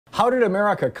How did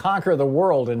America conquer the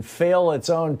world and fail its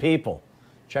own people?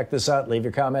 Check this out. Leave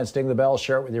your comments, ding the bell,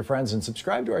 share it with your friends, and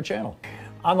subscribe to our channel.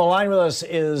 On the line with us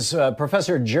is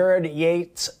Professor Jared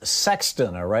Yates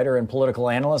Sexton, a writer and political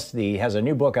analyst. He has a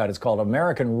new book out. It's called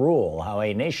American Rule: How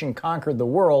a Nation Conquered the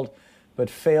World but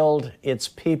Failed Its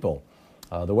People.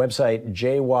 The website,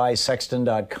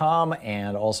 jysexton.com,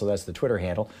 and also that's the Twitter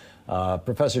handle.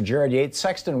 Professor Jared Yates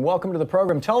Sexton, welcome to the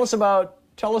program. Tell us about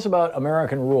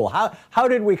American Rule. How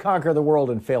did we conquer the world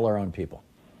and fail our own people?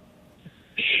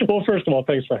 Well, first of all,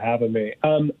 thanks for having me.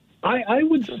 I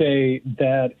would say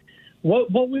that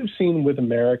what we've seen with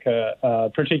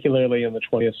America, particularly in the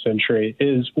 20th century,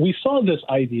 is we saw this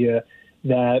idea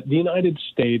that the United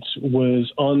States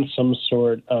was on some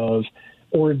sort of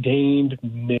ordained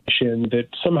mission, that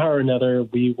somehow or another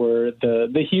we were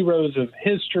the heroes of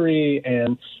history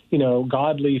and,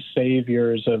 godly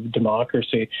saviors of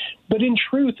democracy. But in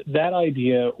truth, that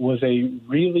idea was a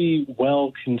really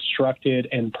well-constructed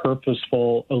and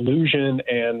purposeful illusion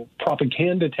and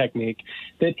propaganda technique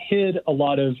that hid a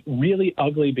lot of really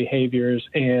ugly behaviors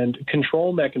and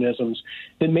control mechanisms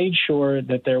that made sure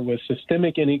that there was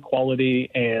systemic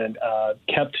inequality and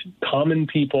kept common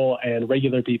people and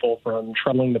regular people from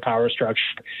troubling the power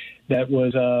structure that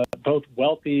was both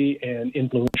wealthy and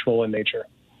influential in nature.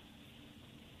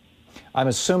 I'm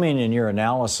assuming in your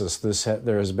analysis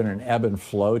there has been an ebb and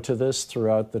flow to this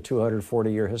throughout the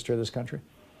 240-year history of this country?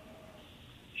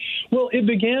 Well, it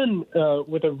began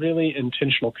with a really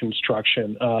intentional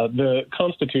construction. The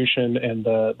Constitution and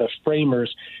the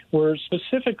framers were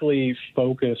specifically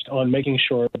focused on making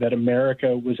sure that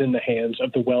America was in the hands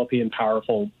of the wealthy and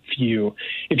powerful few.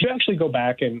 If you actually go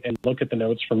back and look at the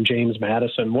notes from James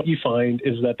Madison, what you find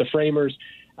is that the framers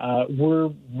were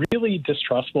really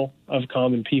distrustful of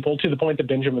common people, to the point that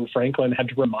Benjamin Franklin had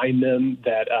to remind them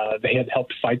that they had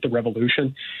helped fight the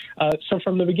revolution. So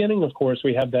from the beginning, of course,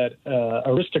 we have that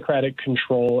aristocratic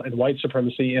control and white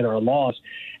supremacy in our laws,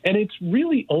 and it's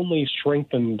really only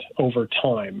strengthened over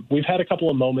time. We've had a couple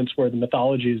of moments where the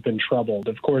mythology has been troubled,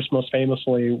 of course, most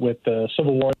famously with the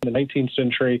Civil War in the 19th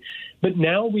century. But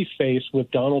now we face,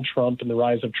 with Donald Trump and the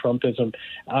rise of Trumpism,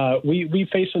 we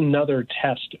face another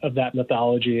test of that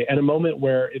mythology, and a moment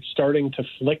where it's starting to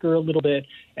flicker a little bit,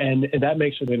 and that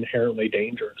makes it inherently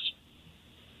dangerous.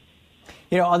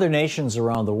 Other nations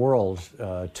around the world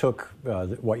took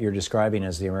what you're describing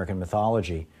as the American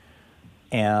mythology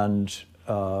and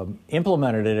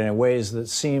implemented it in ways that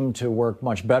seemed to work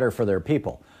much better for their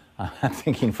people. I'm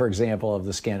thinking, for example, of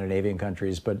the Scandinavian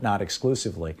countries, but not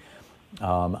exclusively.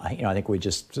 I think we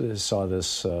just saw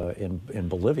this in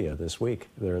Bolivia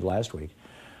last week.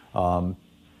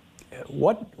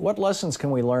 What lessons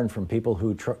can we learn from people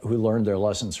who learned their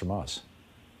lessons from us?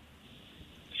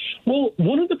 Well,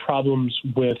 one of the problems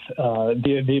with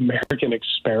the American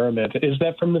experiment is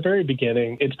that from the very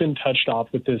beginning, it's been touched off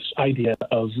with this idea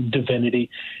of divinity.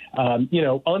 On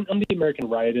the American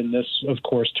right, and this, of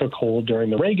course, took hold during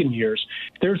the Reagan years,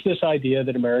 there's this idea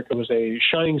that America was a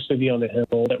shining city on the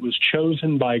hill that was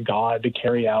chosen by God to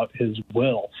carry out his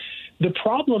will. The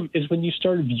problem is when you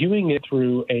start viewing it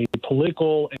through a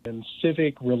political and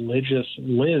civic religious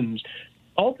lens,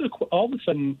 all of a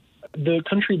sudden, the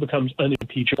country becomes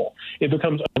unimpeachable. It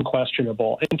becomes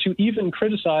unquestionable. And to even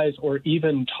criticize or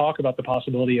even talk about the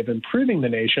possibility of improving the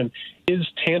nation is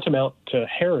tantamount to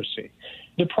heresy.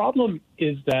 The problem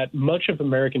is that much of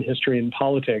American history and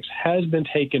politics has been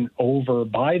taken over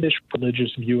by this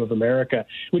religious view of America,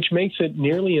 which makes it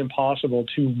nearly impossible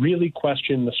to really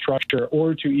question the structure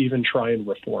or to even try and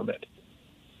reform it.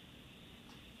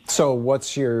 So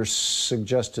what's your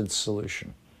suggested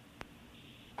solution?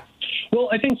 Well,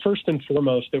 I think first and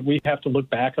foremost that we have to look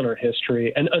back on our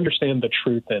history and understand the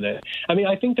truth in it. I mean,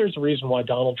 I think there's a reason why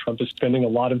Donald Trump is spending a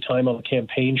lot of time on the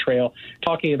campaign trail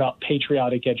talking about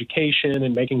patriotic education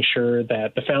and making sure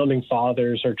that the founding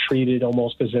fathers are treated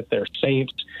almost as if they're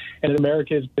saints, and that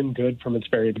America has been good from its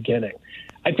very beginning.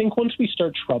 I think once we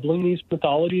start troubling these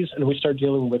mythologies and we start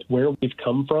dealing with where we've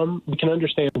come from, we can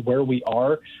understand where we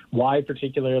are, why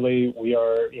particularly we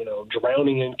are,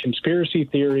 drowning in conspiracy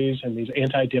theories and these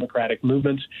anti-democratic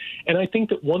movements. And I think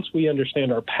that once we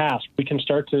understand our past, we can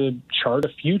start to chart a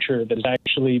future that is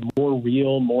actually more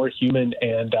real, more human,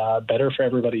 and better for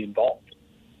everybody involved.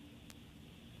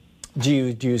 Do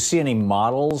you see any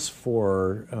models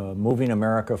for moving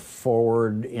America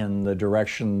forward in the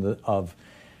direction of,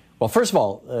 well, first of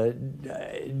all,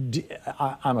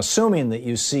 I'm assuming that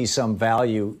you see some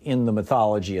value in the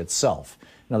mythology itself.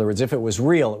 In other words, if it was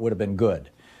real, it would have been good.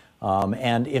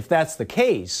 And if that's the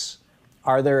case,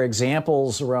 are there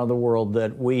examples around the world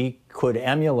that we could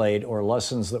emulate or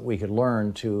lessons that we could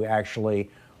learn to actually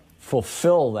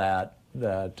fulfill that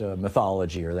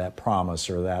mythology or that promise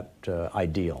or that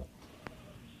ideal?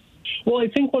 Well, I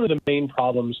think one of the main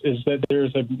problems is that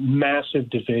there's a massive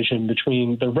division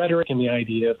between the rhetoric and the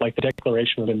idea, like the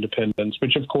Declaration of Independence,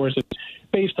 which, of course, is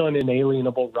based on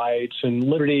inalienable rights and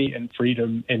liberty and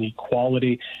freedom and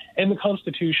equality, and the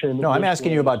Constitution. No, I'm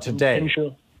asking you about today.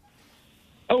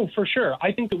 Oh, for sure.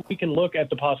 I think that we can look at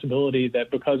the possibility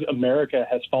that because America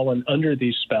has fallen under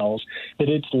these spells, that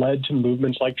it's led to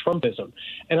movements like Trumpism.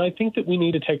 And I think that we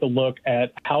need to take a look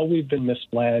at how we've been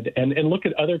misled and look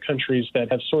at other countries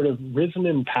that have sort of risen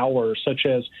in power, such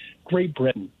as Great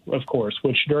Britain, of course,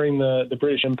 which during the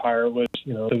British Empire was,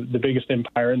 the biggest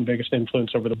empire and the biggest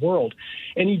influence over the world.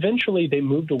 And eventually they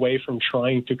moved away from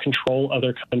trying to control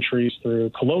other countries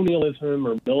through colonialism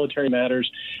or military matters,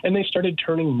 and they started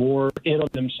turning more in on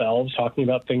themselves, talking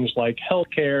about things like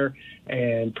healthcare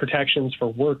and protections for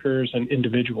workers and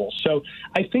individuals. So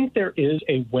I think there is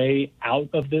a way out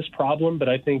of this problem, but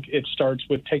I think it starts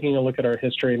with taking a look at our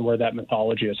history and where that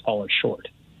mythology has fallen short.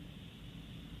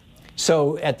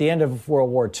 So at the end of World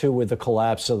War II, with the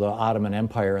collapse of the Ottoman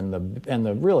Empire and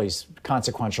the really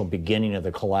consequential beginning of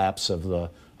the collapse of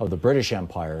the British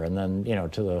Empire, and then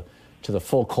to the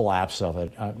full collapse of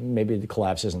it, maybe the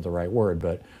collapse isn't the right word,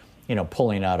 but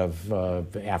pulling out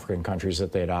of African countries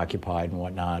that they had occupied and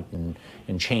whatnot,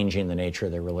 and changing the nature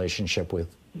of their relationship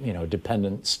with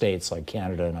dependent states like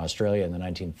Canada and Australia in the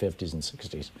 1950s and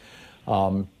 60s.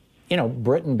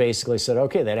 Britain basically said,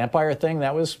 okay, that empire thing,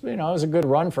 that was, it was a good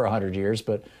run for 100 years,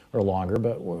 or longer,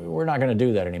 but we're not going to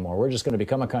do that anymore. We're just going to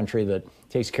become a country that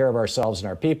takes care of ourselves and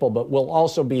our people, but we'll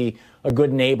also be a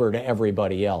good neighbor to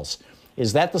everybody else.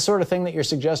 Is that the sort of thing that you're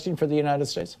suggesting for the United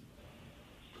States?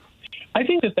 I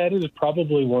think that is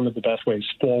probably one of the best ways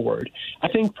forward. I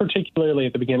think particularly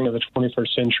at the beginning of the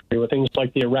 21st century, with things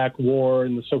like the Iraq War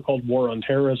and the so-called war on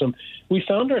terrorism, we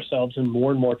found ourselves in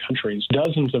more and more countries,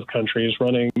 dozens of countries,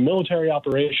 running military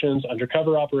operations,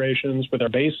 undercover operations, with our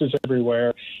bases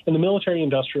everywhere. And the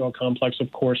military-industrial complex,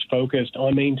 of course, focused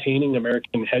on maintaining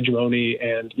American hegemony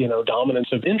and,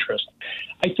 dominance of interest.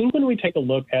 I think when we take a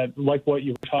look at, like what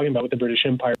you were talking about with the British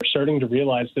Empire, starting to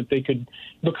realize that they could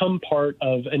become part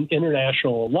of an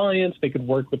international alliance, they could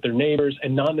work with their neighbors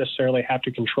and not necessarily have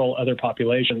to control other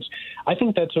populations. I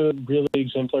think that's a really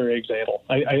exemplary example.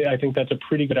 I think that's a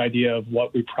pretty good idea of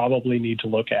what we probably need to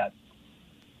look at.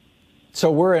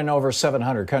 So we're in over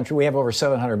 700 countries. We have over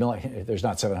 700, there's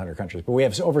not 700 countries, but we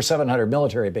have over 700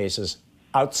 military bases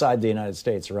outside the United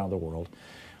States around the world.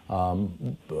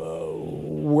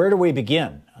 Where do we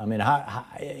begin? I mean,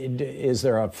 is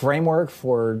there a framework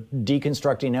for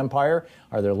deconstructing empire?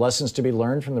 Are there lessons to be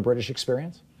learned from the British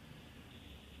experience?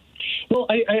 Well,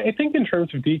 I think in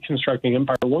terms of deconstructing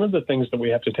empire, one of the things that we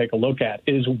have to take a look at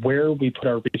is where we put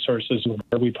our resources and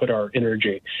where we put our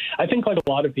energy. I think, like a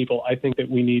lot of people, I think that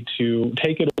we need to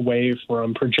take it away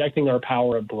from projecting our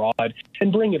power abroad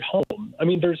and bring it home. I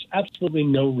mean, there's absolutely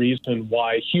no reason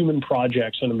why human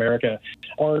projects in America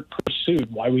aren't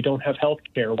pursued, why we don't have health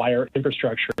care, why our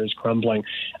infrastructure is crumbling.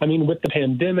 I mean, with the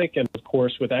pandemic and, of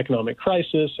course, with economic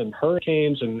crisis and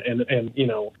hurricanes and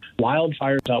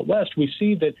wildfires out west, we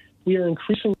see that we are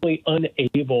increasingly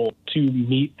unable to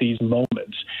meet these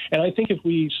moments. And I think if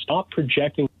we stop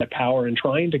projecting that power and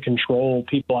trying to control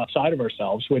people outside of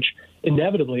ourselves, which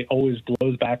inevitably always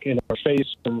blows back in our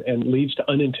face and leads to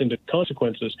unintended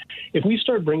consequences, if we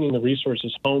start bringing the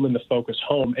resources home and the focus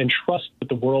home and trust that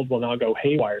the world will not go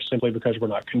haywire simply because we're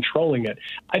not controlling it,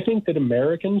 I think that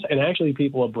Americans and actually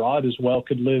people abroad as well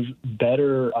could live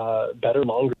better,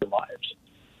 longer lives.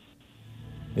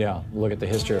 Yeah, look at the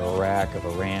history of Iraq, of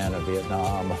Iran, of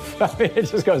Vietnam. It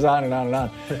just goes on and on and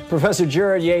on. Professor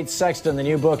Jared Yates Sexton, the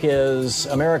new book is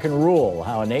American Rule,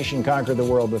 How a Nation Conquered the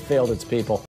World but Failed Its People.